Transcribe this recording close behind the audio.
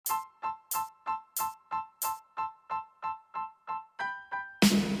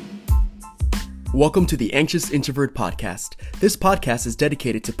Welcome to the Anxious Introvert Podcast. This podcast is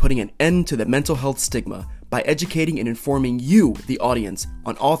dedicated to putting an end to the mental health stigma by educating and informing you, the audience,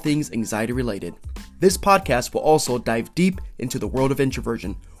 on all things anxiety related. This podcast will also dive deep into the world of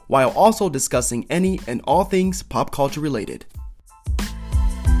introversion, while also discussing any and all things pop culture related.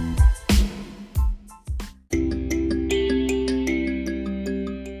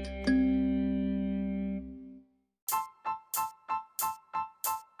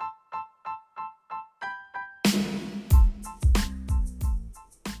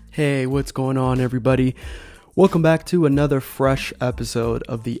 Hey, what's going on, everybody? Welcome back to another fresh episode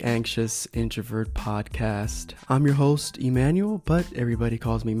of the Anxious Introvert Podcast. I'm your host, Emmanuel, but everybody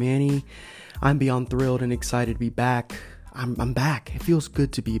calls me Manny. I'm beyond thrilled and excited to be back. I'm back. It feels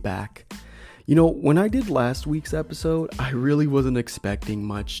good to be back. You know, when I did last week's episode, I really wasn't expecting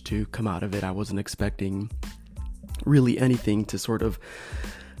much to come out of it. I wasn't expecting really anything to sort of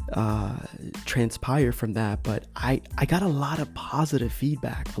transpire from that, but I got a lot of positive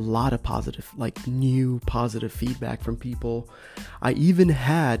feedback, new positive feedback from people. I even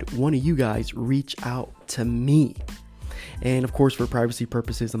had one of you guys reach out to me, and of course, for privacy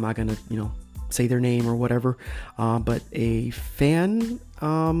purposes, I'm not gonna say their name or whatever, but a fan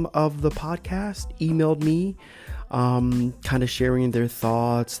of the podcast emailed me, kind of sharing their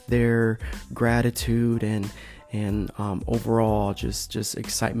thoughts, their gratitude, and overall just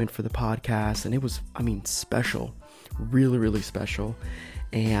excitement for the podcast. And it was, special, really special.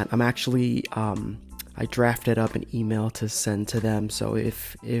 And I'm actually, I drafted up an email to send to them. So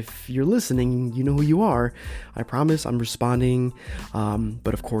if you're listening, you know who you are. I promise I'm responding.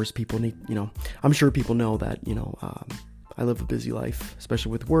 But of course, people need, I'm sure people know that, I live a busy life,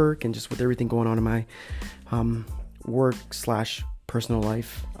 especially with work and just with everything going on in my work/personal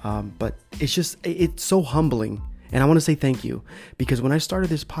life. But it's so humbling. And I want to say thank you, because when I started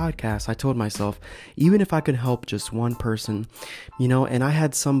this podcast, I told myself, even if I could help just one person, and I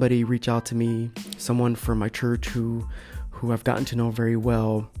had somebody reach out to me, someone from my church who I've gotten to know very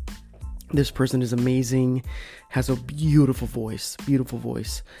well. This person is amazing, has a beautiful voice,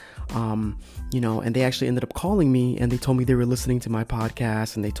 and they actually ended up calling me, and they told me they were listening to my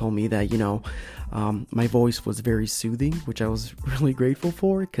podcast, and they told me that, my voice was very soothing, which I was really grateful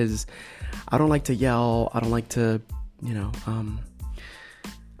for, because I don't like to yell. I don't like to,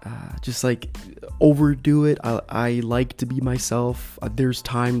 just like overdo it. I like to be myself. There's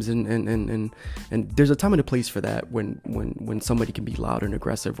times and there's a time and a place for that when somebody can be loud and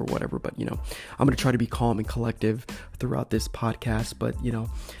aggressive or whatever. But I'm gonna try to be calm and collective throughout this podcast. But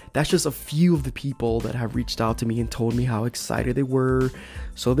that's just a few of the people that have reached out to me and told me how excited they were.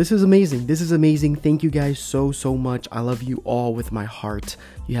 So this is amazing. Thank you guys so much. I love you all with my heart.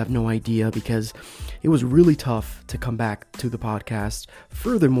 You have no idea, because it was really tough to come back to the podcast.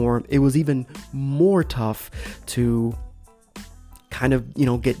 Furthermore, it was even more tough to kind of,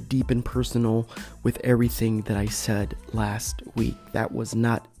 get deep and personal with everything that I said last week. That was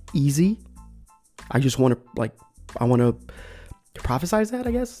not easy. I want to prophesize that,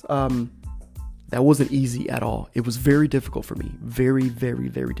 I guess. That wasn't easy at all. It was very difficult for me. Very, very,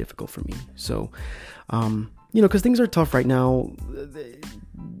 very difficult for me. So, because things are tough right now.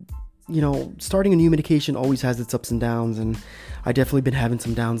 Starting a new medication always has its ups and downs, and I definitely been having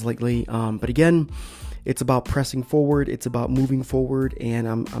some downs lately. But again, it's about pressing forward. It's about moving forward, and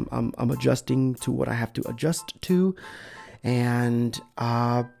I'm adjusting to what I have to adjust to. And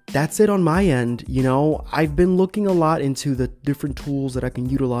that's it on my end. I've been looking a lot into the different tools that I can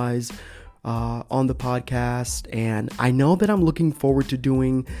utilize on the podcast, and I know that I'm looking forward to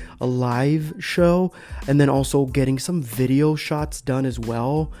doing a live show, and then also getting some video shots done as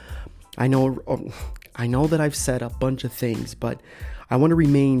well. I know that I've said a bunch of things, but I want to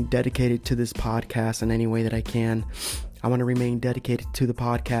remain dedicated to this podcast in any way that I can. I want to remain dedicated to the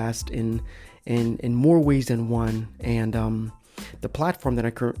podcast in more ways than one. And the platform that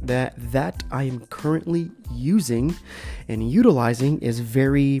I am currently using and utilizing is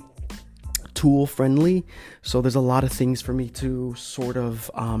very tool friendly. So there's a lot of things for me to sort of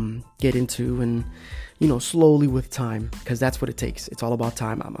get into, and slowly with time, because that's what it takes. It's all about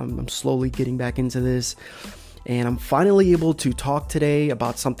time. I'm slowly getting back into this, and I'm finally able to talk today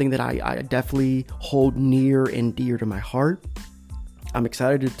about something that I definitely hold near and dear to my heart. I'm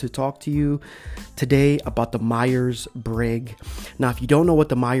excited to talk to you today about the Myers-Briggs. Now, if you don't know what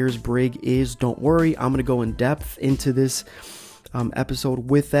the Myers-Briggs is, don't worry. I'm going to go in depth into this episode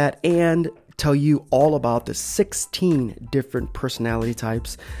with that, and tell you all about the 16 different personality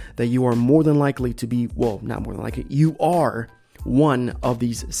types that you are more than likely to be, well, not more than likely, you are one of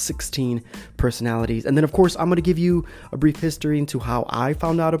these 16 personalities. And then, of course, I'm going to give you a brief history into how I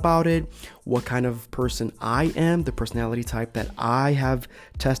found out about it, what kind of person I am, the personality type that I have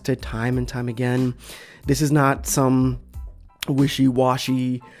tested time and time again. This is not some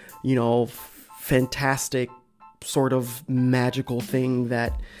wishy-washy, fantastic sort of magical thing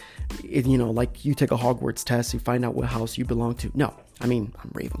that, like you take a Hogwarts test, you find out what house you belong to. No, I mean, I'm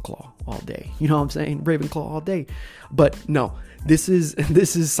Ravenclaw all day. You know what I'm saying? Ravenclaw all day. But no, this is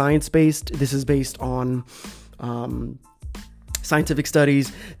science-based. This is based on scientific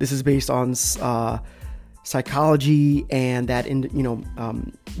studies. This is based on psychology and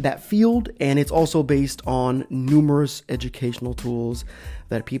that field, and it's also based on numerous educational tools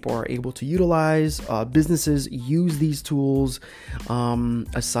that people are able to utilize. Businesses use these tools.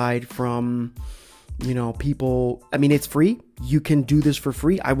 Aside from people, I mean, it's free. You can do this for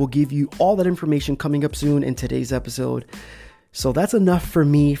free. I will give you all that information coming up soon in today's episode. So that's enough for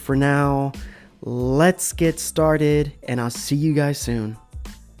me for now. Let's get started, and I'll see you guys soon.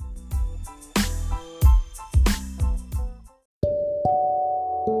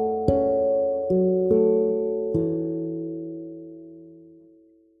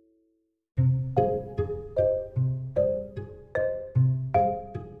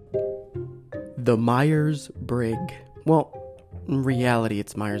 The Myers-Briggs. Well, in reality,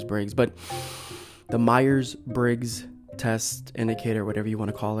 it's Myers-Briggs, but the Myers-Briggs test indicator, whatever you want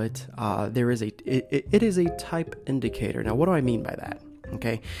to call it, it is a type indicator. Now, what do I mean by that?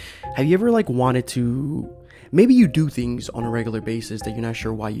 Okay, have you ever wanted to? Maybe you do things on a regular basis that you're not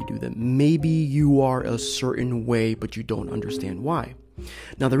sure why you do them. Maybe you are a certain way, but you don't understand why.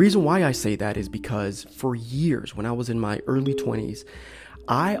 Now, the reason why I say that is because for years, when I was in my early 20s,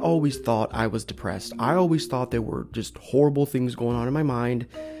 I always thought I was depressed. I always thought there were just horrible things going on in my mind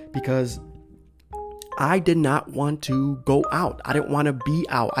because I did not want to go out. I didn't want to be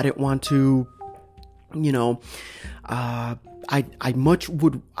out. I didn't want to, I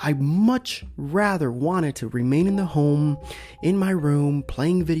much rather wanted to remain in the home, in my room,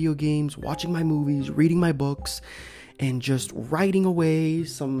 playing video games, watching my movies, reading my books, and just writing away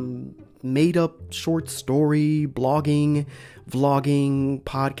some made up short story, blogging, vlogging,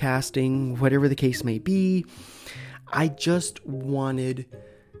 podcasting, whatever the case may be. I just wanted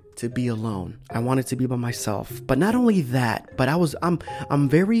to be alone. I wanted to be by myself. But not only that, but I'm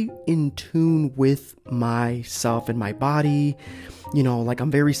very in tune with myself and my body.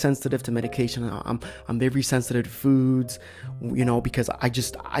 I'm very sensitive to medication. I'm very sensitive to foods, because I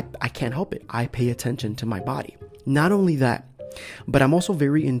can't help it. I pay attention to my body. Not only that, but I'm also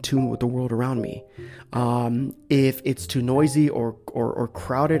very in tune with the world around me. If it's too noisy or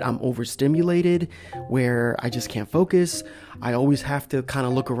crowded, I'm overstimulated where I just can't focus. I always have to kind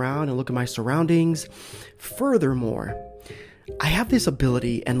of look around and look at my surroundings. Furthermore, I have this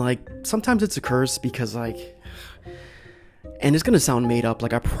ability, and sometimes it's a curse because and it's going to sound made up.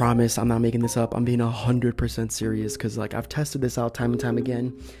 I promise I'm not making this up. I'm being 100% serious because I've tested this out time and time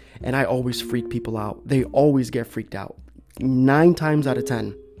again, and I always freak people out. They always get freaked out. 9 times out of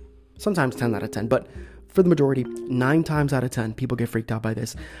 10, sometimes 10 out of 10, but for the majority, 9 times out of 10, people get freaked out by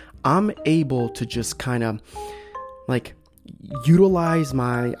this. I'm able to just kind of utilize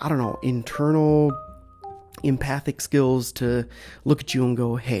my, internal empathic skills to look at you and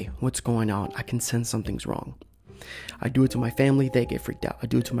go, hey, what's going on? I can sense something's wrong. I do it to my family, they get freaked out. I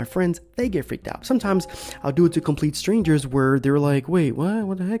do it to my friends, they get freaked out. Sometimes I'll do it to complete strangers where they're like, wait,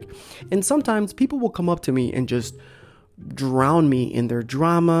 what the heck? And sometimes people will come up to me and just drown me in their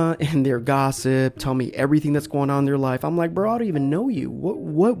drama and their gossip, tell me everything that's going on in their life. I'm like, bro, I don't even know you.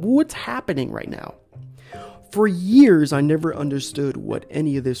 What's happening right now? For years, I never understood what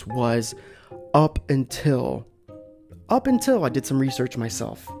any of this was up until I did some research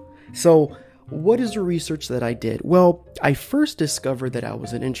myself. So what is the research that I did? Well, I first discovered that I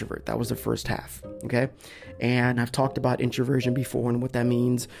was an introvert. That was the first half. Okay. And I've talked about introversion before and what that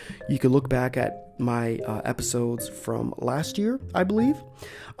means. You could look back at my episodes from last year, I believe,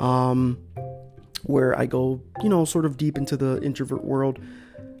 where I go, sort of deep into the introvert world.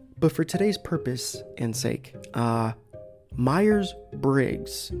 But for today's purpose and sake,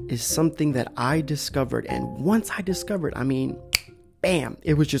 Myers-Briggs is something that I discovered. And once I discovered, bam,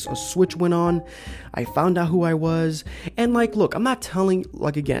 it was just a switch went on. I found out who I was. And look, I'm not telling,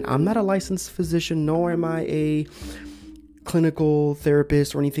 again, I'm not a licensed physician, nor am I a clinical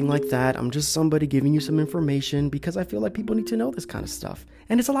therapist or anything like that. I'm just somebody giving you some information because I feel like people need to know this kind of stuff.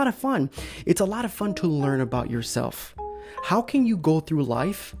 And it's a lot of fun. It's a lot of fun to learn about yourself. How can you go through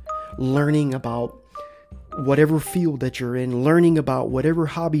life learning about whatever field that you're in, learning about whatever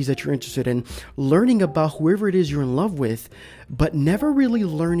hobbies that you're interested in, learning about whoever it is you're in love with, but never really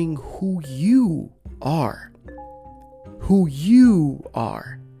learning who you are. Who you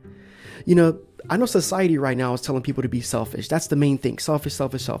are. You know, I know society right now is telling people to be selfish. That's the main thing. Selfish,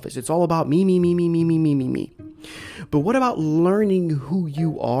 selfish, selfish. It's all about me, me, me, me, me, me, me, me, me. But what about learning who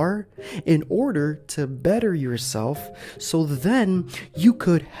you are in order to better yourself so then you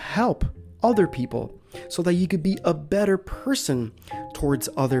could help other people, so that you could be a better person towards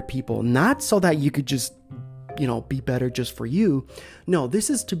other people? Not so that you could just, be better just for you. No,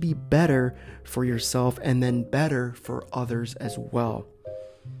 this is to be better for yourself and then better for others as well.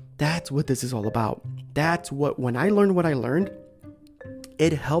 That's what this is all about. That's what, when I learned what I learned,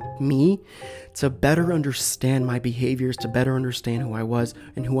 it helped me to better understand my behaviors, to better understand who I was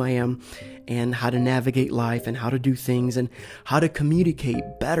and who I am, and how to navigate life and how to do things and how to communicate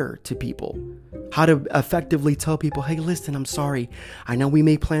better to people, how to effectively tell people, hey, listen, I'm sorry. I know we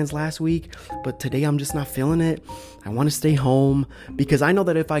made plans last week, but today I'm just not feeling it. I want to stay home, because I know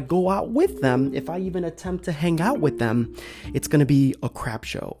that if I go out with them, if I even attempt to hang out with them, it's going to be a crap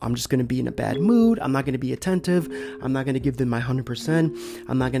show. I'm just going to be in a bad mood. I'm not going to be attentive. I'm not going to give them my 100%.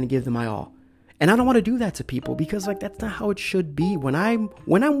 I'm not going to give them my all. And I don't want to do that to people, because that's not how it should be. When I'm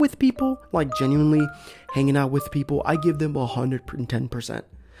with people, genuinely hanging out with people, I give them 110%,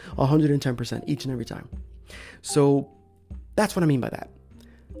 110% each and every time. So that's what I mean by that.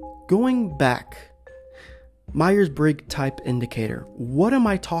 Going back, Myers-Briggs type indicator. What am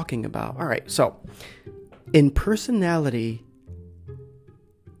I talking about? All right. So in personality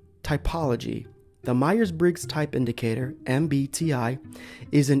typology, the Myers-Briggs Type Indicator, MBTI,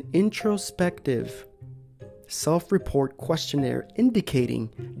 is an introspective self-report questionnaire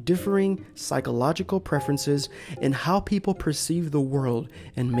indicating differing psychological preferences in how people perceive the world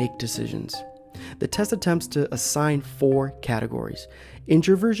and make decisions. The test attempts to assign 4 categories: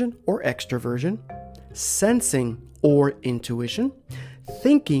 introversion or extroversion, sensing or intuition,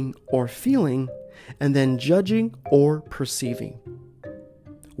 thinking or feeling, and then judging or perceiving.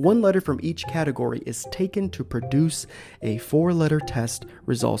 One letter from each category is taken to produce a 4-letter test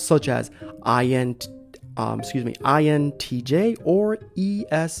result, such as INTJ or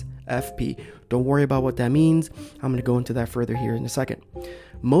ESFP. Don't worry about what that means. I'm going to go into that further here in a second.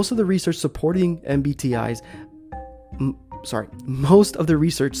 Most of the research supporting the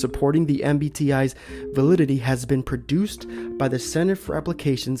MBTI's validity has been produced by the Center for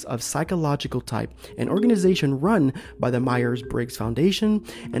Applications of Psychological Type, an organization run by the Myers-Briggs Foundation,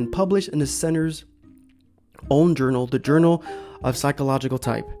 and published in the center's own journal, the Journal of Psychological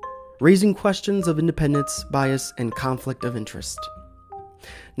Type, raising questions of independence, bias, and conflict of interest.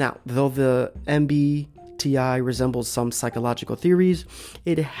 Now, though the MBTI resembles some psychological theories,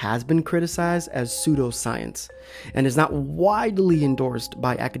 it has been criticized as pseudoscience and is not widely endorsed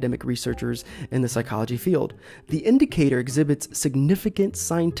by academic researchers in the psychology field. The indicator exhibits significant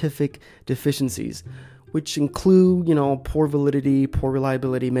scientific deficiencies, which include, poor validity, poor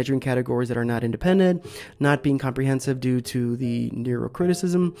reliability, measuring categories that are not independent, not being comprehensive due to the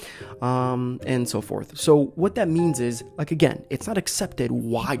neurocriticism, and so forth. So what that means is, again, it's not accepted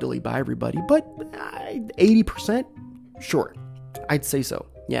widely by everybody, but 80%, sure, I'd say so,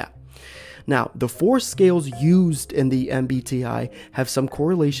 yeah. Now, the 4 scales used in the MBTI have some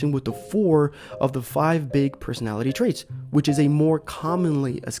correlation with the 4 of the 5 big personality traits, which is a more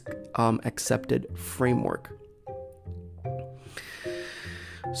commonly accepted framework.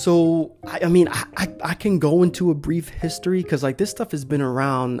 So, I can go into a brief history, because this stuff has been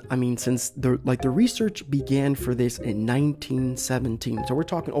around, since the research began for this in 1917. So we're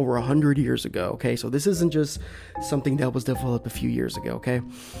talking over 100 years ago, okay? So this isn't just something that was developed a few years ago, okay?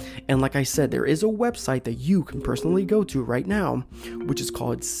 And like I said, there is a website that you can personally go to right now, which is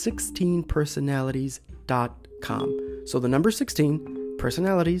called 16personalities.com. So the number 16,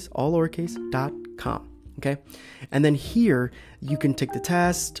 personalities, all lowercase, .com. Okay. And then here you can take the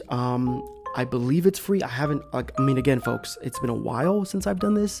test. I believe it's free. Again, folks, it's been a while since I've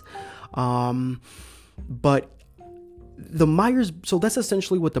done this. But so that's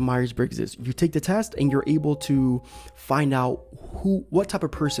essentially what the Myers-Briggs is. You take the test and you're able to find out what type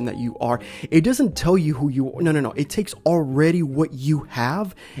of person that you are. It doesn't tell you who you are. No. It takes already what you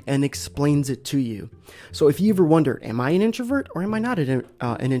have and explains it to you. So if you ever wondered, am I an introvert or am I not an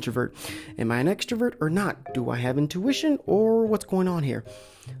introvert? Am I an extrovert or not? Do I have intuition or what's going on here?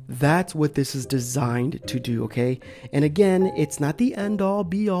 That's what this is designed to do, okay? And again, it's not the end all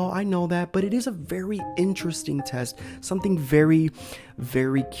be all, I know that, but it is a very interesting test, something very,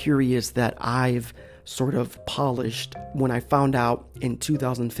 very curious that I've sort of polished when I found out in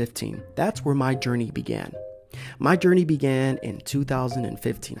 2015. That's where my journey began. My journey began in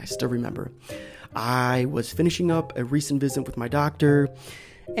 2015. I still remember. I was finishing up a recent visit with my doctor.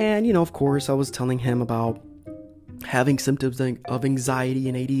 And, of course, I was telling him about having symptoms of anxiety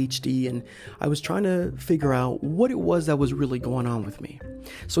and ADHD. And I was trying to figure out what it was that was really going on with me.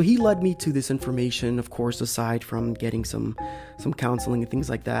 So he led me to this information, of course, aside from getting some counseling and things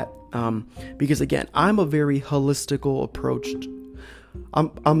like that. Because again, I'm a very holistical approached.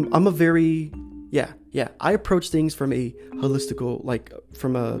 I'm a very, I approach things from a holistical, like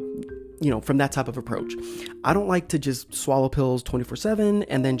from that type of approach. I don't like to just swallow pills 24/7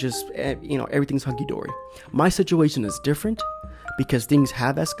 and then just, everything's hunky-dory. My situation is different because things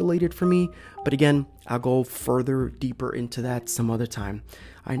have escalated for me. But again, I'll go further deeper into that some other time.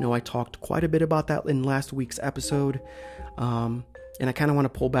 I know I talked quite a bit about that in last week's episode. And I kind of want to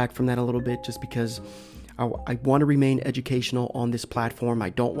pull back from that a little bit just because I want to remain educational on this platform. I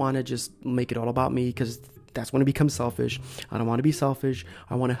don't want to just make it all about me because that's when it becomes selfish. I don't want to be selfish.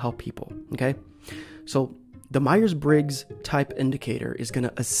 I want to help people. Okay. So the Myers-Briggs type indicator is going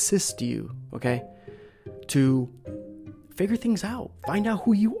to assist you, okay, to figure things out, find out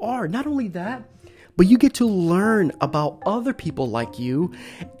who you are. Not only that, but you get to learn about other people like you.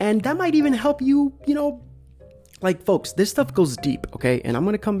 And that might even help you, like, folks, this stuff goes deep, okay? And I'm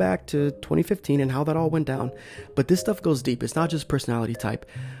going to come back to 2015 and how that all went down. But this stuff goes deep. It's not just personality type.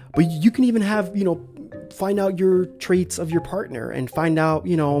 But you can even have, find out your traits of your partner and find out,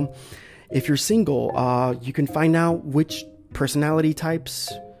 if you're single, you can find out which personality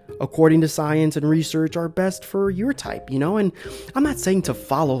types, according to science and research, are best for your type, And I'm not saying to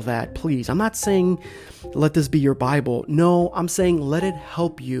follow that, please. I'm not saying let this be your Bible. No, I'm saying let it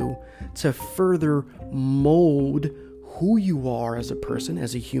help you to further mold who you are as a person,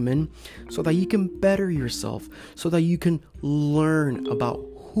 as a human, so that you can better yourself, so that you can learn about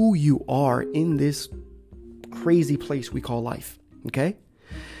who you are in this crazy place we call life. Okay?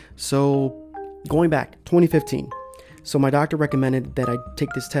 So going back, 2015. So my doctor recommended that I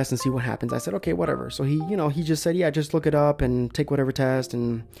take this test and see what happens. I said, okay, whatever. So he just said, yeah, just look it up and take whatever test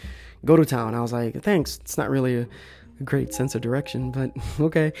and go to town. I was like, thanks. It's not really a great sense of direction, but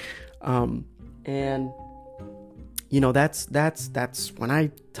okay. That's when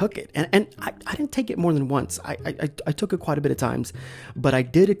I took it. And I didn't take it more than once. I took it quite a bit of times, but I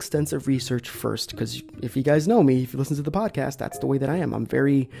did extensive research first, because if you guys know me, if you listen to the podcast, that's the way that I am. I'm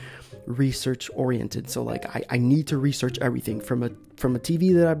very research oriented. So like I need to research everything from a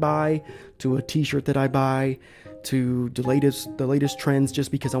TV that I buy to a t-shirt that I buy to the latest trends, just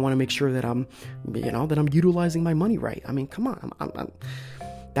because I want to make sure that I'm utilizing my money right. I mean, come on. I'm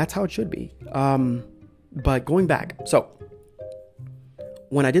that's how it should be. But going back, so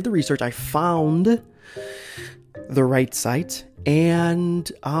when I did the research, I found the right site, and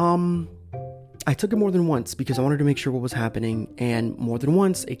I took it more than once because I wanted to make sure what was happening. And more than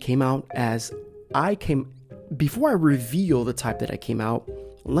once, it came out as before I reveal the type that I came out,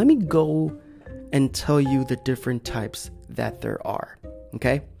 let me go and tell you the different types that there are.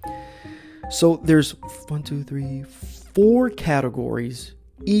 Okay. So there's 4 categories.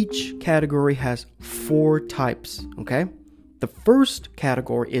 Each category has 4 types, okay? The first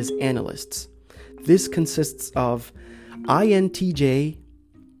category is analysts. This consists of INTJ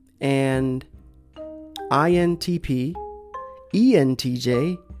and INTP,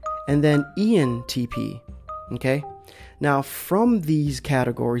 ENTJ, and then ENTP, okay? Now, from these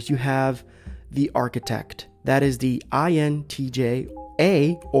categories, you have the architect. That is the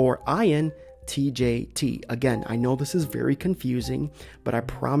INTJ-A or INTJ-T. Again, I know this is very confusing, but I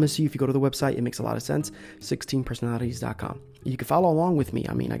promise you, if you go to the website, it makes a lot of sense. 16personalities.com. You can follow along with me.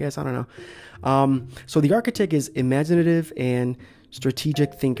 I mean, I guess, I don't know. So the architect is imaginative and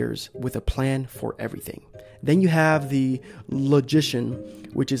strategic thinkers with a plan for everything. Then you have the logician,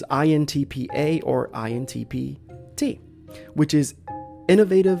 which is INTP-A or INTP-T, which is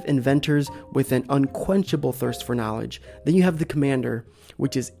innovative inventors with an unquenchable thirst for knowledge. Then you have the commander,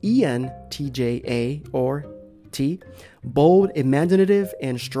 which is ENTJ-A or T, bold, imaginative,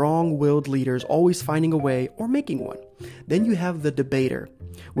 and strong-willed leaders, always finding a way or making one. Then you have the debater,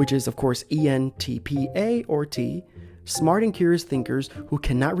 which is, of course, ENTP-A or T, smart and curious thinkers who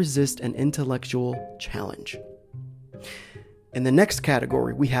cannot resist an intellectual challenge. In the next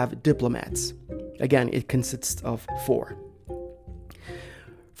category, we have diplomats. Again, it consists of 4.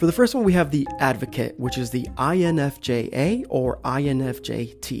 For the first one, we have the advocate, which is the INFJ-A or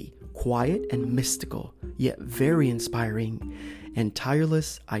INFJ-T. Quiet and mystical, yet very inspiring, and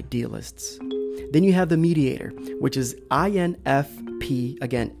tireless idealists. Then you have the mediator, which is INFP,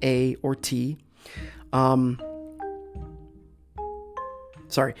 again, A or T.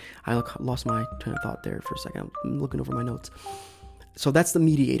 Sorry, I lost my train of thought there for a second. I'm looking over my notes. So that's the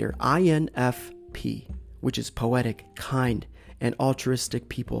mediator, INFP, which is poetic, kind, and altruistic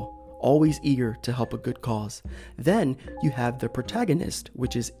people, always eager to help a good cause. Then you have the protagonist,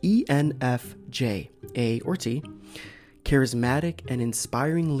 which is ENFJ, A or T, charismatic and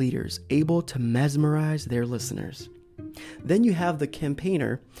inspiring leaders able to mesmerize their listeners. Then you have the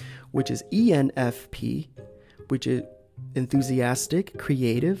campaigner, which is ENFP, which is enthusiastic,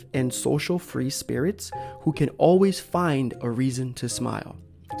 creative, and social free spirits who can always find a reason to smile.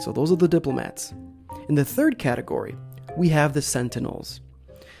 So those are the diplomats. In the third category, we have the sentinels.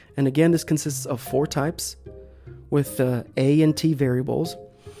 And again, this consists of 4 types with the A and T variables.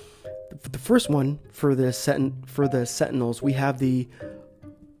 The first one for the sentinels, we have the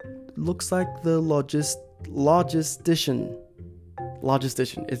looks like the logistician.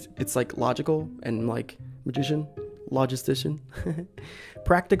 It's like logical and like magician. Logistician.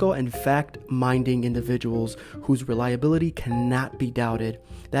 Practical and fact-minding individuals whose reliability cannot be doubted.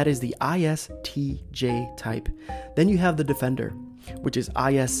 That is the ISTJ type. Then you have the defender, which is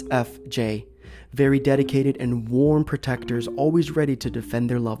ISFJ. Very dedicated and warm protectors, always ready to defend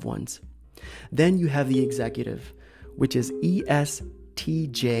their loved ones. Then you have the executive, which is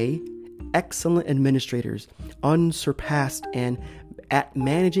ESTJ. Excellent administrators, unsurpassed and at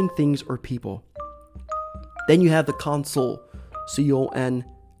managing things or people. Then you have the consul,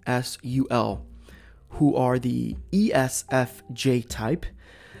 CONSUL, who are the ESFJ type,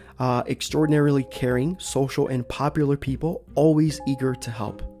 extraordinarily caring, social, and popular people, always eager to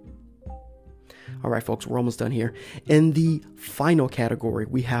help. All right, folks, we're almost done here. In the final category,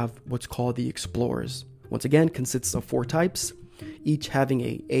 we have what's called the explorers. Once again, consists of 4 types, each having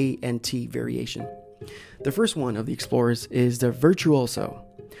a and T variation. The first one of the explorers is the virtuoso.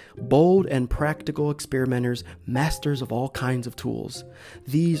 Bold and practical experimenters, masters of all kinds of tools.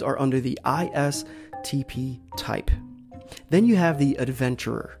 These are under the ISTP type. Then you have the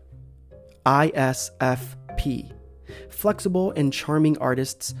adventurer, ISFP. Flexible and charming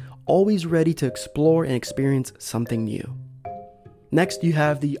artists, always ready to explore and experience something new. Next, you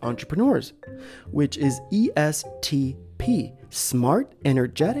have the entrepreneurs, which is ESTP. Smart,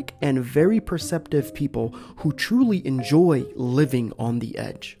 energetic, and very perceptive people who truly enjoy living on the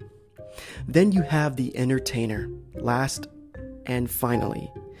edge. Then you have the entertainer. Last and finally,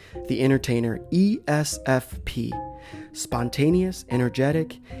 the entertainer, ESFP. Spontaneous,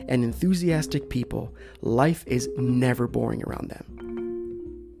 energetic, and enthusiastic people. Life is never boring around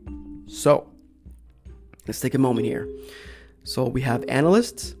them. So, let's take a moment here. So we have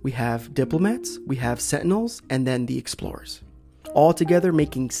analysts, we have diplomats, we have sentinels, and then the explorers. All together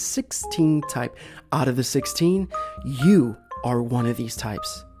making 16 type. Out of the 16, you are one of these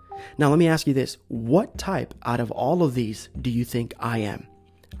types. Now let me ask you this. What type out of all of these do you think I am?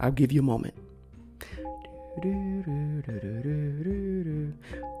 I'll give you a moment.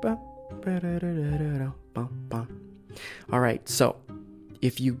 All right, so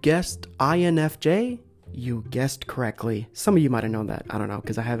if you guessed INFJ, you guessed correctly. Some of you might have known that. I don't know,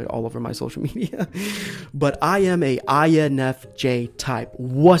 because I have it all over my social media. But I am a INFJ type.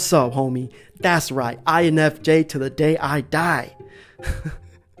 What's up, homie? That's right. INFJ to the day I die.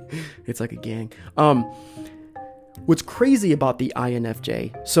 It's like a gang. What's crazy about the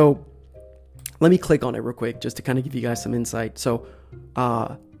INFJ, so let me click on it real quick just to kind of give you guys some insight. So,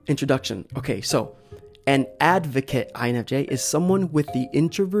 introduction. Okay, so an advocate, INFJ, is someone with the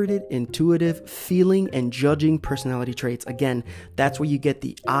introverted, intuitive, feeling, and judging personality traits. Again, that's where you get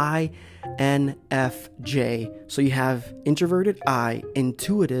the INFJ. So you have introverted I,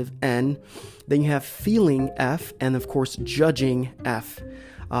 intuitive N, then you have feeling F, and of course, judging F.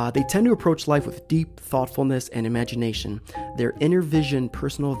 They tend to approach life with deep thoughtfulness and imagination. Their inner vision,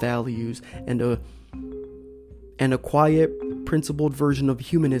 personal values, and a quiet, principled version of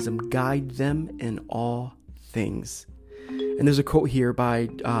humanism guide them in all things. And there's a quote here by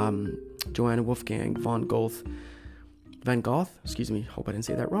Joanna Wolfgang von Goethe. Excuse me. Hope I didn't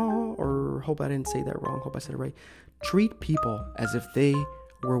say that wrong. Hope I said it right. Treat people as if they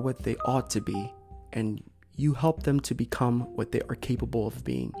were what they ought to be, and you help them to become what they are capable of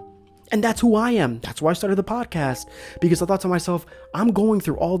being. And that's who I am. That's why I started the podcast, because I thought to myself, I'm going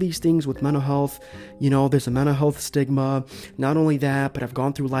through all these things with mental health. You know, there's a mental health stigma. Not only that, but I've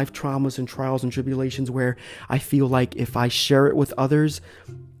gone through life traumas and trials and tribulations where I feel like if I share it with others,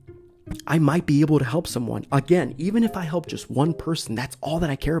 I might be able to help someone. Again, even if I help just one person, that's all that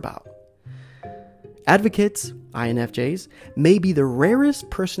I care about. Advocates, INFJs, may be the rarest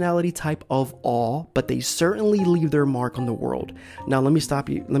personality type of all, but they certainly leave their mark on the world. Now, let me stop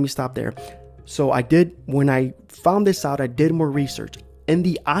there. So when I found this out, I did more research. In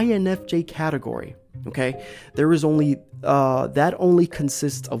the INFJ category, okay, there is only, that only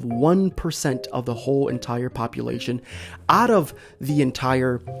consists of 1% of the whole entire population. Out of the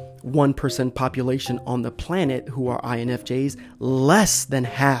entire 1% population on the planet who are INFJs, less than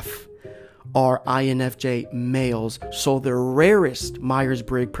half are INFJ males. So the rarest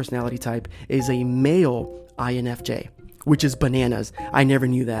Myers-Briggs personality type is a male INFJ, which is bananas. I never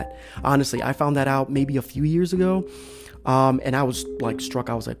knew that. Honestly, I found that out maybe a few years ago. And I was like struck.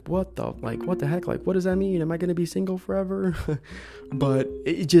 I was like, what the heck? Like, what does that mean? Am I going to be single forever? But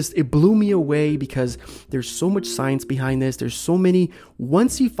it blew me away because there's so much science behind this. There's so many,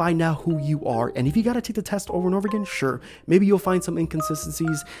 once you find out who you are, and if you got to take the test over and over again, sure, maybe you'll find some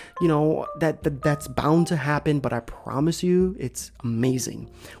inconsistencies, that's bound to happen, but I promise you, it's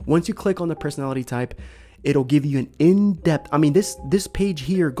amazing. Once you click on the personality type, it'll give you an in-depth, I mean, this page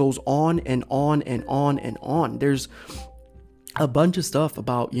here goes on and on and on and on. There's a bunch of stuff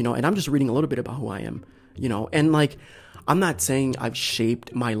about, and I'm just reading a little bit about who I am, and like, I'm not saying I've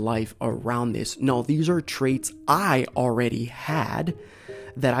shaped my life around this. No, these are traits I already had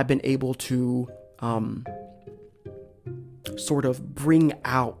that I've been able to sort of bring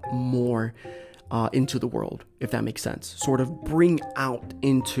out more into the world, if that makes sense. Sort of bring out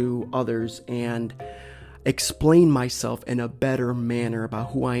into others and explain myself in a better manner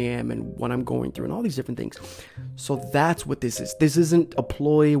about who I am and what I'm going through and all these different things. So that's what this is. This isn't a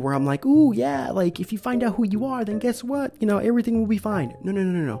ploy where I'm like, ooh, yeah, like if you find out who you are, then guess what? Everything will be fine.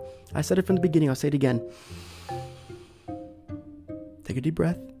 No. I said it from the beginning. I'll say it again. Take a deep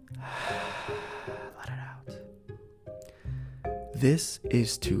breath. Let it out. This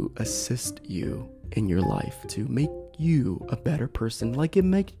is to assist you in your life, to make you a better person, like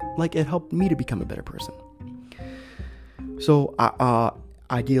it helped me to become a better person. So,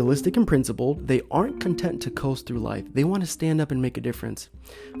 idealistic and principled, they aren't content to coast through life. They want to stand up and make a difference.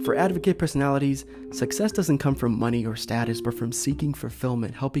 For advocate personalities, success doesn't come from money or status, but from seeking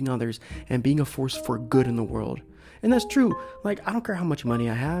fulfillment, helping others, and being a force for good in the world. And that's true. Like, I don't care how much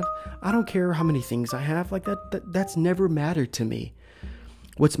money I have. I don't care how many things I have. Like, that's never mattered to me.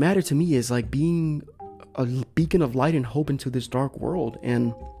 What's mattered to me is like being a beacon of light and hope into this dark world.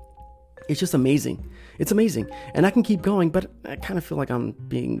 And it's just amazing. It's amazing. And I can keep going, but I kind of feel like I'm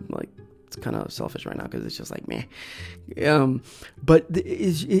being like, it's kind of selfish right now because it's just like, meh. But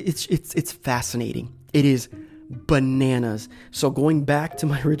it's fascinating. It is bananas. So going back to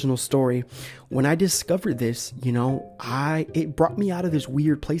my original story, when I discovered this, it brought me out of this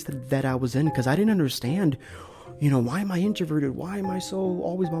weird place that I was in, because I didn't understand, why am I introverted? Why am I so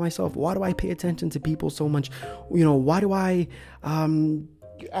always by myself? Why do I pay attention to people so much? Why do I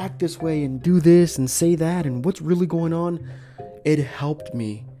act this way and do this and say that, and what's really going on? It helped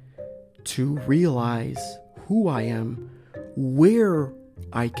me to realize who I am, where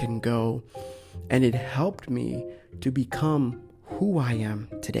I can go, and it helped me to become who I am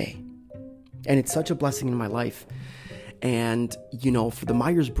today. And it's such a blessing in my life. And for the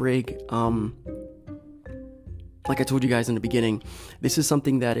Myers-Briggs, like I told you guys in the beginning, this is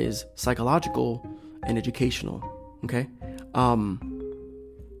something that is psychological and educational, okay?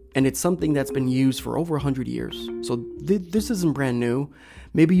 And it's something that's been used for over 100 years. So this isn't brand new.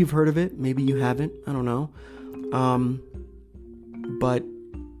 Maybe you've heard of it. Maybe you haven't. I don't know. But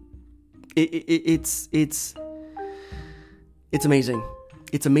it's amazing.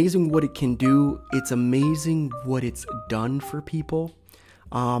 It's amazing what it can do. It's amazing what it's done for people.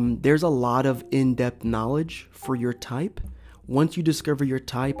 There's a lot of in-depth knowledge for your type. Once you discover your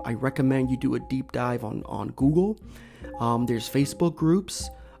type, I recommend you do a deep dive on Google. There's Facebook groups.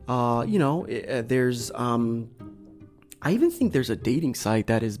 There's I even think there's a dating site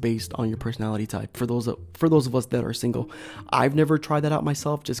that is based on your personality type for those of us that are single. I've never tried that out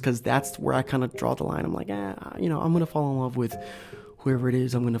myself, just because that's where I kind of draw the line. I'm like, I'm gonna fall in love with whoever it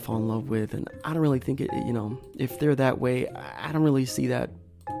is I'm gonna fall in love with, and I don't really think it. If they're that way, I don't really see that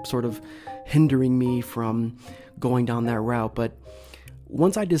sort of hindering me from going down that route. But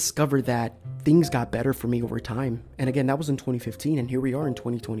once I discovered that, things got better for me over time. And again, that was in 2015, and here we are in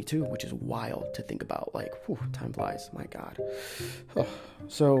 2022, which is wild to think about. Like, whew, time flies. My God. Oh,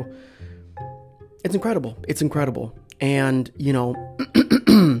 so it's incredible. It's incredible. And,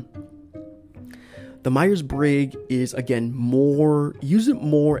 the Myers-Briggs is, again, use it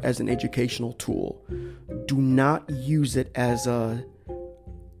more as an educational tool. Do not use it as a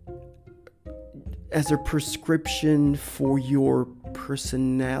prescription for your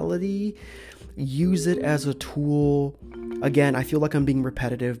personality. Use it as a tool. Again, I feel like I'm being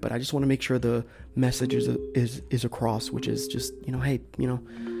repetitive, but I just want to make sure the message is across, which is just, hey,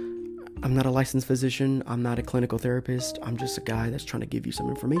 I'm not a licensed physician. I'm not a clinical therapist. I'm just a guy that's trying to give you some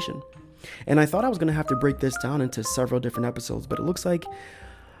information. And I thought I was going to have to break this down into several different episodes, but it looks like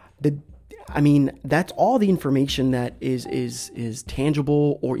that's all the information that is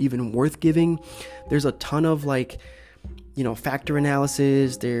tangible or even worth giving. There's a ton of factor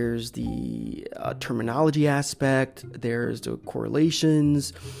analysis. There's the terminology aspect. There's the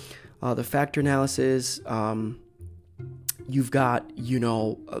correlations, the factor analysis. You've got,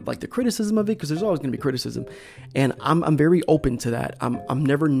 the criticism of it, because there's always going to be criticism. And I'm very open to that. I'm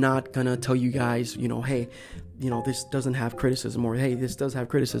never not going to tell you guys, hey, this doesn't have criticism, or hey, this does have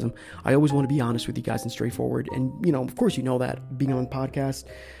criticism. I always want to be honest with you guys and straightforward. And, of course, that being on podcasts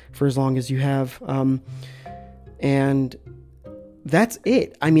for as long as you have. And that's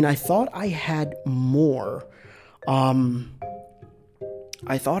it. I thought I had more.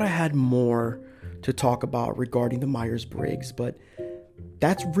 To talk about regarding the Myers-Briggs, but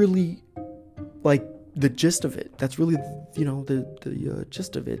that's really the gist of it. That's really, the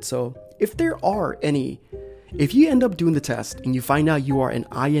gist of it. So if you end up doing the test and you find out you are an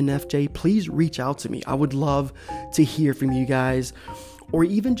INFJ, please reach out to me. I would love to hear from you guys, or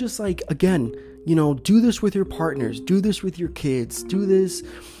even just again, do this with your partners, do this with your kids, do this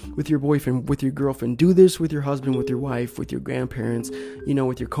with your boyfriend, with your girlfriend, do this with your husband, with your wife, with your grandparents,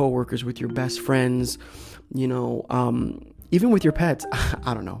 with your coworkers, with your best friends, even with your pets.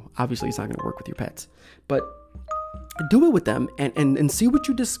 I don't know. Obviously, it's not going to work with your pets, but do it with them and see what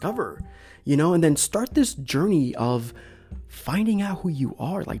you discover, and then start this journey of finding out who you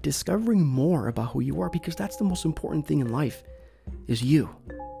are, discovering more about who you are, because that's the most important thing in life is you.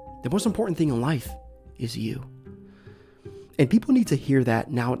 The most important thing in life is you. And people need to hear that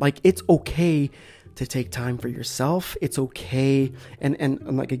now. It's okay to take time for yourself. It's okay. And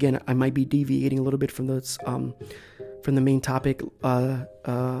again, I might be deviating a little bit from this, from the main topic, from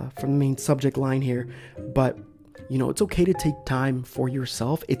the main subject line here. But, it's okay to take time for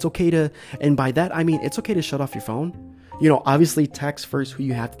yourself. It's okay and by that, I mean, it's okay to shut off your phone. Obviously text first who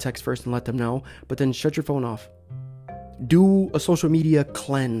you have to text first and let them know, but then shut your phone off. Do a social media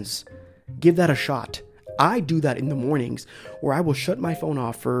cleanse. Give that a shot. I do that in the mornings where I will shut my phone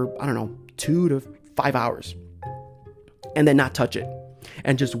off for, 2 to 5 hours and then not touch it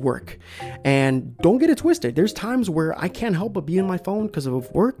and just work. And don't get it twisted. There's times where I can't help but be on my phone because of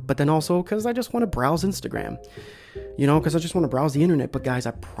work, but then also because I just want to browse Instagram, because I just want to browse the internet. But guys,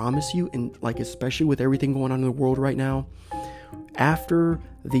 I promise you, and especially with everything going on in the world right now, after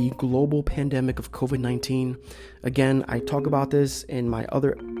the global pandemic of COVID-19, again, I talk about this in my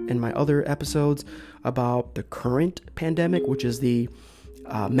other episodes about the current pandemic, which is the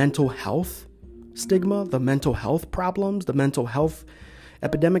mental health stigma, the mental health problems, the mental health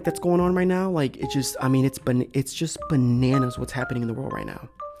epidemic that's going on right now. It's just bananas what's happening in the world right now.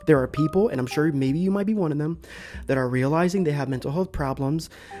 There are people, and I'm sure maybe you might be one of them, that are realizing they have mental health problems.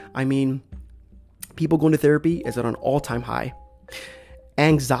 People going to therapy is at an all-time high.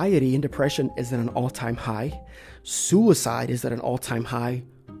 Anxiety and depression is at an all-time high. Suicide is at an all-time high.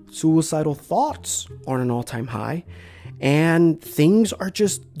 Suicidal thoughts are at an all-time high. And things are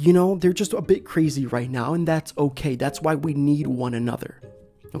just, they're just a bit crazy right now, and that's okay. That's why we need one another.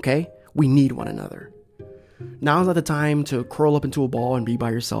 Okay? We need one another. Now's not the time to curl up into a ball and be by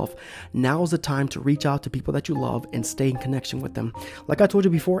yourself. Now's the time to reach out to people that you love and stay in connection with them. Like I told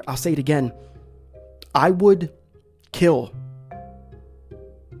you before, I'll say it again. I would kill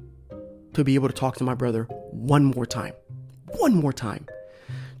to be able to talk to my brother one more time.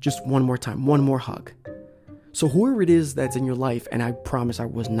 Just one more time. One more hug. So whoever it is that's in your life, and I promise I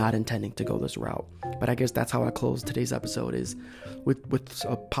was not intending to go this route, but I guess that's how I close today's episode, is with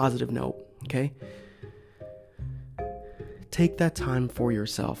a positive note, okay? Take that time for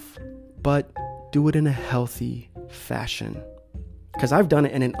yourself, but do it in a healthy fashion. Because I've done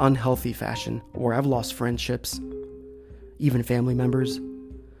it in an unhealthy fashion where I've lost friendships, even family members.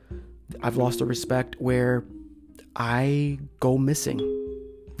 I've lost the respect where I go missing.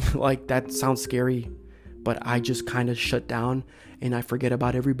 That sounds scary, but I just kind of shut down and I forget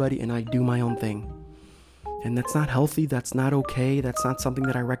about everybody and I do my own thing. And that's not healthy. That's not okay. That's not something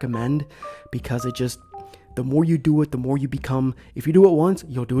that I recommend, because the more you do it, the more you become. If you do it once,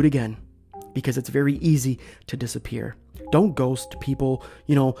 you'll do it again, because it's very easy to disappear. Don't ghost people.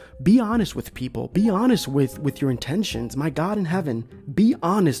 Be honest with people. Be honest with your intentions. My God in heaven, be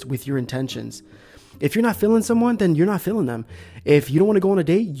honest with your intentions. If you're not feeling someone, then you're not feeling them. If you don't want to go on a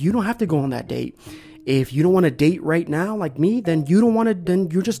date, you don't have to go on that date. If you don't want to date right now, like me, then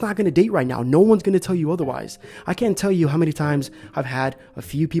you're just not going to date right now. No one's going to tell you otherwise. I can't tell you how many times I've had a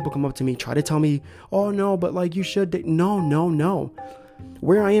few people come up to me, try to tell me, oh no, but you should date. No.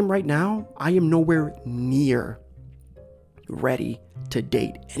 where I am right now, I am nowhere near ready to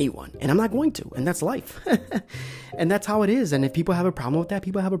date anyone, and I'm not going to, and that's life. And that's how it is. And if people have a problem with that,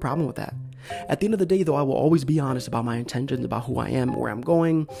 people have a problem with that. At the end of the day, though, I will always be honest about my intentions, about who I am, where I'm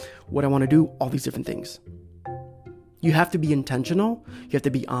going, what I want to do, all these different things. You have to be intentional, you have to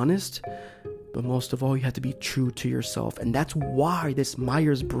be honest, but most of all, you have to be true to yourself. And that's why this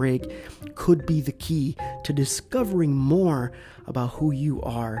Myers-Briggs could be the key to discovering more about who you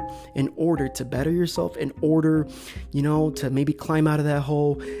are in order to better yourself, in order, to maybe climb out of that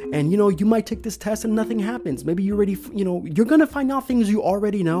hole. And, you might take this test and nothing happens. Maybe you're ready, you're going to find out things you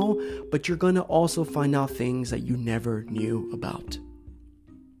already know, but you're going to also find out things that you never knew about.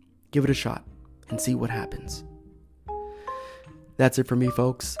 Give it a shot and see what happens. That's it for me,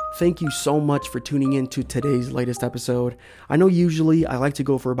 folks. Thank you so much for tuning in to today's latest episode. I know usually I like to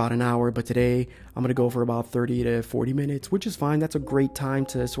go for about an hour, but today I'm going to go for about 30 to 40 minutes, which is fine. That's a great time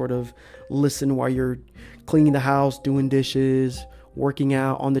to sort of listen while you're cleaning the house, doing dishes, working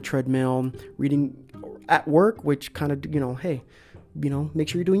out on the treadmill, reading at work, which kind of, hey, make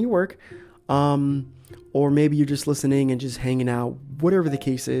sure you're doing your work. Or maybe you're just listening and just hanging out. Whatever the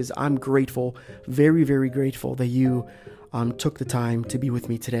case is, I'm grateful, very, very grateful that you took the time to be with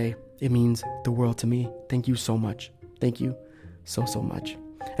me today. It means the world to me. Thank you so much. Thank you so much.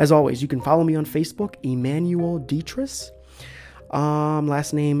 As always, you can follow me on Facebook, Emmanuel Detres.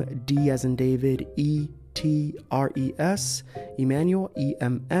 Last name D as in David, E-T-R-E-S, Emmanuel,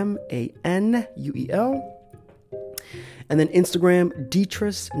 E-M-M-A-N-U-E-L. And then Instagram,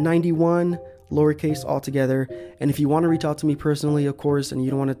 Detres91, lowercase all together. And if you want to reach out to me personally, of course, and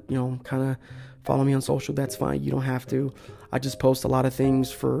you don't want to, kind of follow me on social, that's fine. You don't have to. I just post a lot of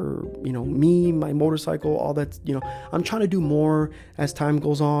things for, me, my motorcycle, all that, I'm trying to do more as time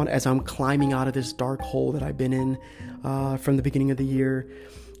goes on, as I'm climbing out of this dark hole that I've been in from the beginning of the year.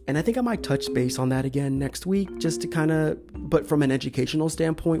 And I think I might touch base on that again next week, just to but from an educational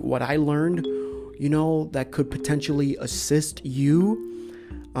standpoint, what I learned, that could potentially assist you,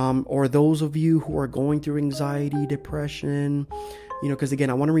 or those of you who are going through anxiety, depression, because again,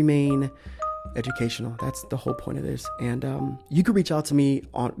 I want to remain educational. That's the whole point of this. And you can reach out to me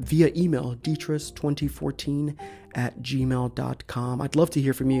via email, detres2014@gmail.com. I'd love to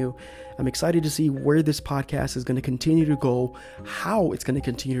hear from you. I'm excited to see where this podcast is going to continue to go, how it's going to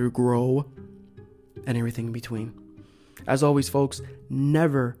continue to grow, and everything in between. As always, folks,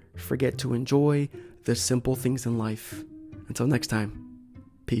 never forget to enjoy the simple things in life. Until next time,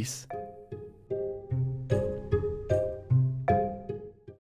 peace.